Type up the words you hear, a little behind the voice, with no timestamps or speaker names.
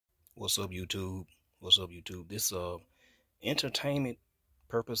What's up, YouTube? What's up, YouTube? This entertainment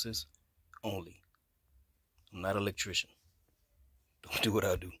purposes only. I'm not an electrician. Don't do what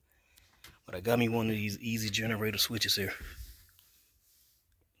I do. But I got me one of these easy generator switches here.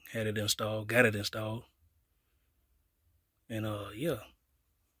 Had it installed, got it installed. And yeah,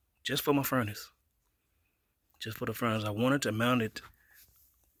 just for my furnace. Just for the furnace. I wanted to mount it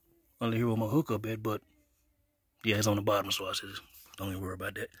under here with my hookup at, but yeah, it's on the bottom, so I said, don't even worry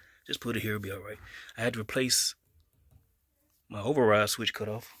about that. Just put it here, it'll be alright. I had to replace my override switch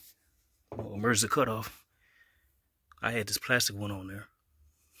cutoff, or emergency cutoff. I had this plastic one on there.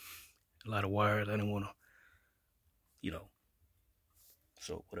 A lot of wires, I didn't want to,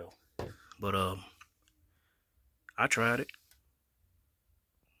 so what else? But I tried it.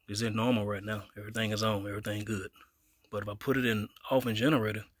 It's in normal right now. Everything is on, everything good. But if I put it in off in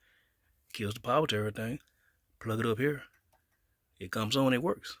generator, kills the power to everything. Plug it up here. It comes on, it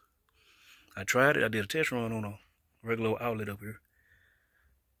works. I tried it, I did a test run on a regular outlet up here.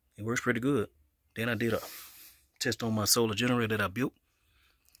 It works pretty good. Then I did a test on my solar generator that I built.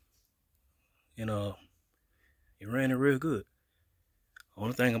 And it ran it real good.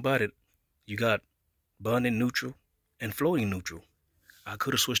 Only thing about it, you got bonding neutral and floating neutral. I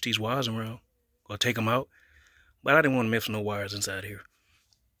could have switched these wires around or take them out, but I didn't want to mess with no wires inside here.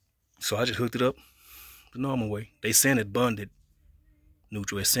 So I just hooked it up the normal way. They sent it bonded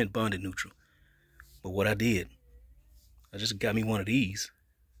neutral. It sent bonded neutral. But what I did, I just got me one of these,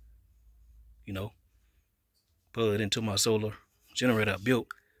 plug it into my solar generator I built,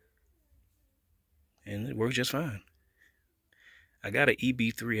 and it works just fine. I got an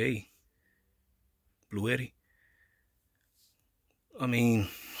EB3A Bluetti. I mean,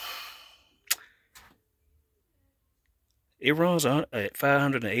 it runs at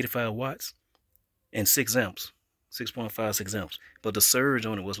 585 watts and 6 amps, 6.56 amps. But the surge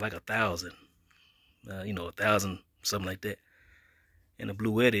on it was like 1,000, 1,000, something like that. And the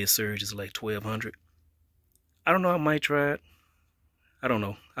Bluetti surge is like 1,200. I don't know, I might try it. I don't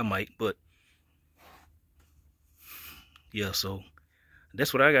know, I might, but yeah, so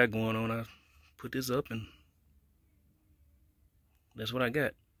that's what I got going on. I put this up and that's what I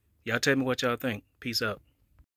got. Y'all tell me what y'all think. Peace out.